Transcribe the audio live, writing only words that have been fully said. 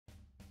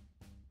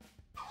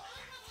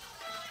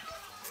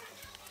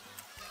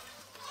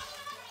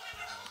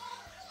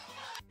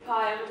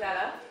Hi, I'm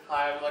Adela.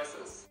 Hi, I'm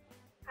Alexis.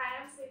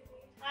 Hi, I'm Sydney.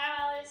 Hi,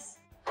 I'm Alice.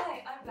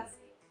 Hi, I'm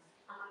Blessy.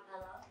 I'm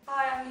Ella.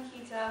 Hi, I'm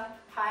Nikita.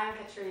 Hi, I'm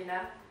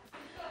Katrina.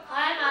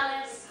 Hi, I'm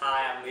Alice.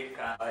 Hi, I'm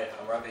Luca. Hi,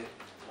 I'm Ravi.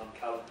 I'm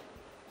Callum.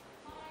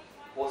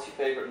 What's your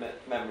favourite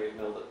memory of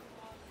Milden?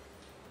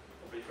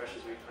 Probably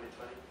Freshers Week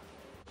 2020.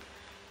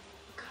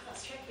 God,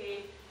 that's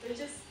tricky. There's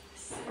just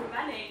so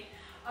many.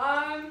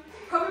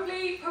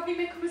 Probably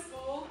Michaelmas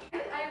Ball.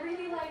 I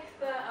really like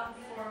the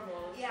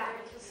formals. Yeah,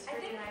 They're just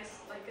really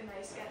nice, like a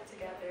nice get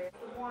together.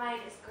 The wine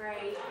is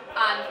great.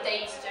 And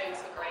Dave's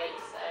jokes were great,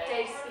 so.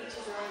 Dave's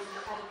speeches are always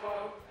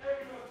incredible.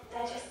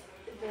 They're just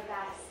the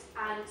best,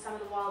 and some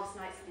of the wildest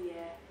nights of the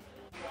year.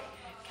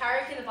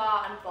 Karaoke in the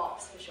bar and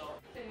bops for sure.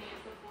 For me,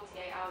 it's the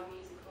 48-hour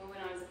musical when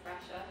I was a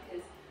fresher,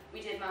 because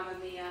we did Mamma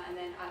Mia, and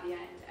then at the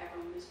end,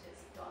 everyone was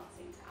just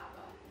dancing to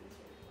ABBA. It was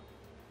really fun.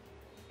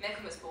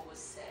 Michaelmas Ball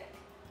was sick.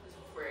 It was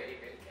really,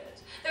 really good.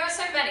 There are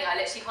so many, I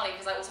literally can't even,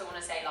 because I also want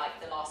to say like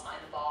the last night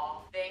in the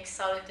bar. Being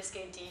silent disco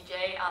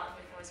DJ at the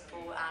Michaelmas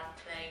Ball and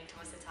playing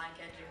Thomas the Tank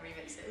Engine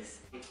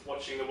remixes.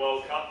 Watching the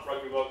World Cup,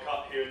 Rugby World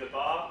Cup here in the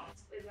bar.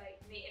 With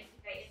like meeting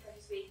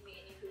Freshers Week,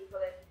 meeting new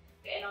people and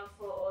getting on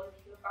photos, and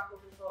you can look back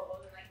over the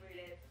photos and like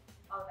relive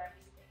all their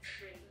music things.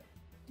 It's really good.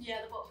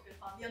 Yeah, the bops were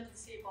good fun. The Under the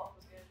Sea bop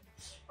was good.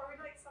 Probably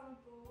like Summer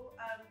Ball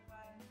when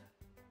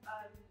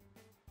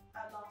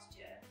last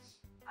year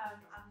and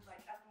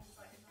like everyone was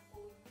like in the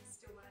hall and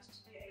still managed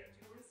to do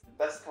angels.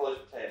 Best college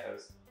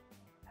potatoes?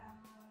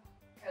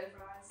 Curly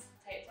fries,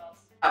 potato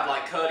toss. Have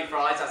like curly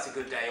fries, that's a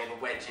good day, or the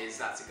wedges,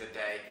 that's a good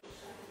day.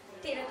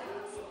 Dinner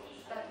dance.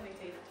 Definitely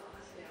David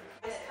Thomas,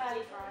 yeah. It's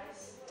curly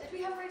fries. Did we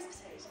have roast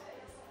potatoes?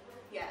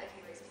 Yeah,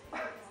 okay, roast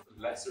potatoes.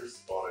 Lesser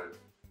spotted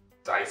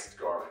diced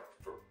garlic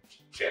for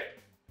chip.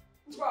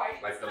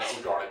 Right. Like the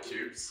little garlic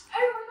cubes.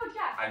 Oh my god,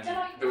 yeah. And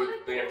They're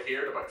like they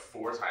appeared about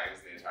 4 times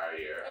in the entire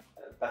year.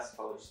 Best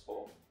college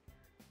sport?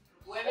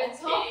 Women's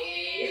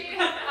hockey!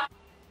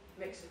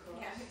 Mixed across.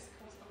 Yeah, mixed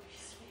across,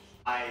 obviously.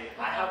 I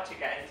helped you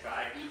get into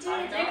it. You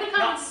did. You were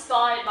kind of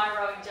inspired my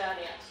rowing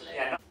journey, actually.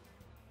 Yeah,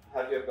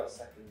 Have you ever got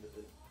second at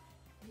the...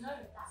 No,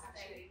 that's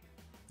actually.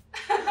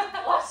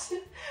 What? Do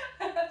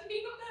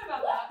you not know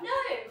about that? No!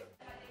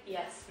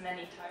 Yes,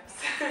 many times.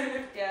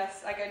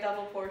 Yes, I go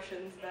double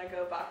portions and I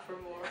go back for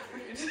more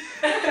food.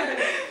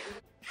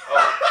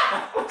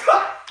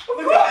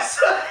 Of course!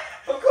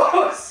 Of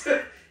course!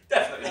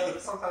 Definitely.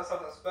 Sometimes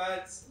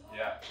birds.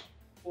 Yeah.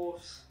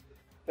 Horse.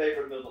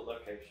 Favourite Milden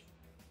location?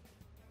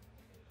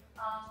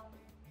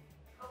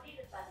 Probably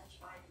the bench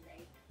by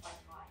lake, by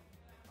mine.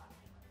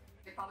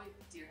 Probably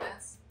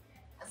Dearness.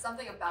 And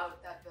something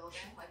about that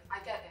building, like I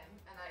get in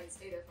and I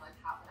stay there for like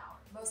half an hour,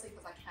 mostly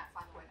because I can't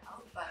find a way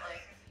out, but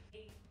like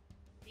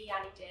The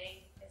Annie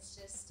J, it's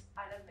just,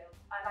 I love meal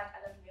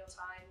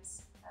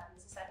times,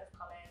 there's a set of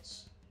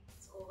college,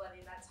 it's all where the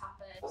events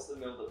happen. What's the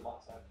Milden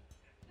motto?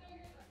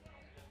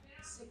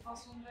 Sick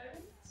possible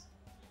moments.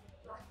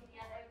 Black and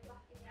yellow,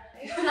 black and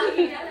yellow. Black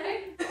and yellow.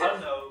 I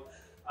don't know.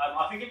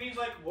 I think it means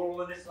like we're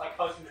all in this like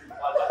closing group.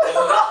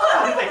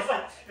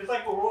 It's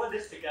like we're all in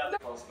this together.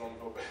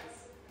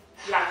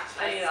 Yeah,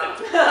 I knew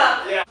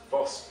that. Yeah.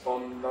 Boss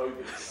Bon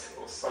Nobis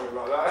or something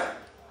like that.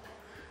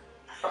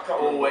 I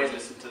can't Always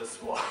listen to the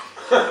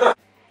SWAT.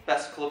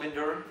 Best club in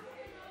Durham?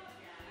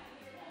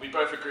 We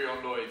both agree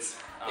on Lloyd's.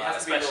 It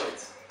has to be especially,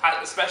 Lloyd's.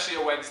 especially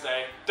a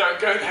Wednesday. Don't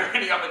go there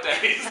any other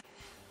days.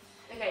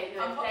 Okay,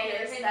 no,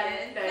 Unpopular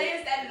opinion.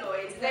 Players then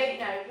Lloyd's.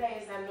 Players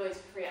then Lloyd's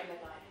for free at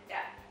midnight.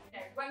 Yeah. No,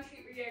 when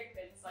Treat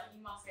reopens, like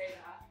you must go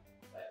there.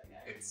 But you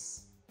know.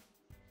 It's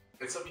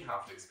something you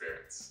have to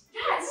experience.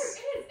 Yeah, it is.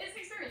 It's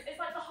an experience. It's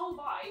like the whole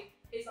vibe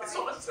is like. It's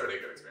not necessarily a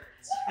good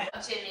experience.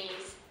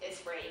 Jimmy's is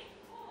free,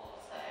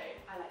 so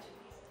I like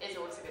Jimmy's. it's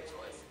always a good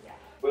choice. Yeah.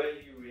 Were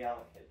you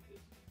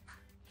reallocated?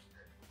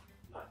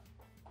 No,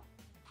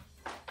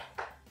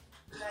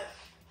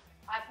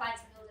 I applied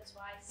to Milden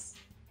twice.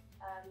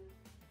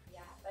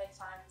 Yeah, both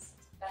times.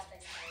 Best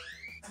place to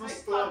go.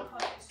 It's fun,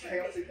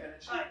 chaotic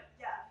energy.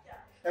 Yeah.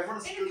 Everyone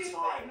has a good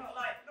time. Not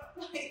like.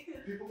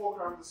 People walk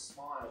around with a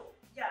smile.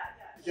 Yeah.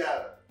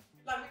 Yeah.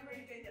 Like we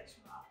really do get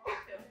from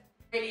that.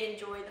 Really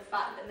enjoy the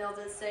fact that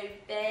Milden's so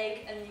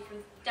big and you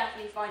can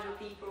definitely find your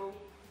people.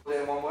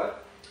 In one word?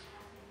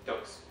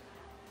 Ducks.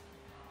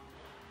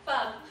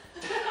 Fun.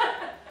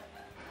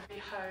 Be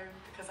home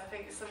because I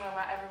think it's somewhere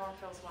where everyone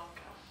feels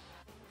welcome.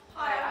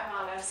 Hi,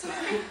 I'm Alice.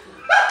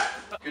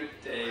 Good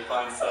day,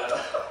 fine sir.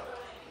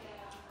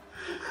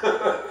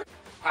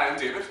 Hi, I'm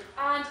David.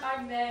 And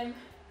I'm Mim.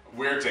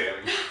 We're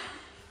Dan.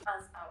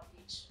 As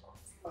outreach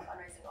officer,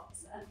 fundraising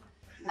officer.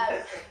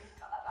 Cut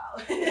that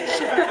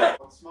out.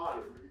 I'm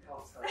smiling, but you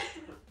can't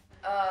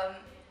tell.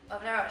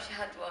 I've never actually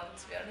had one,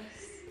 to be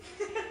honest.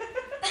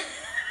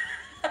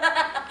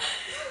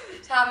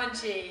 Ham and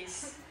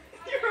cheese.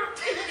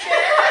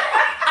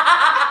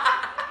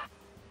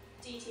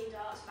 D-Team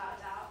Darts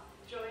bowed out.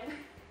 Join.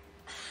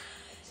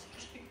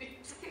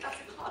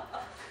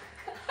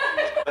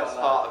 Best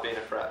part of being a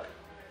Frep?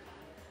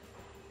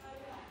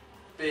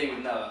 Being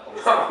with Noah,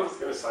 I was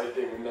going to say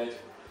being with Nate.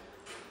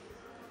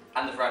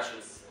 and the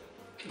freshers.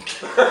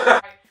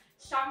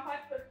 Champagne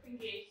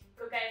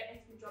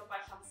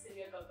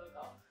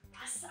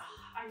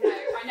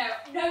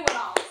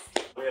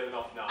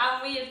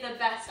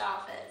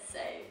outfits, so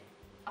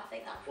I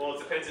think that. Well, it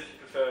depends if you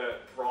prefer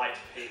bright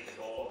pink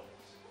or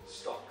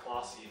stock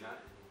classy, you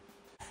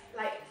know.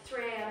 Like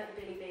 3 AM at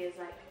the Billy B is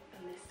like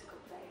a mystical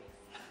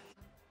place.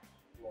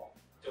 What?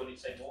 Do I need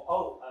to say more?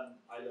 Oh,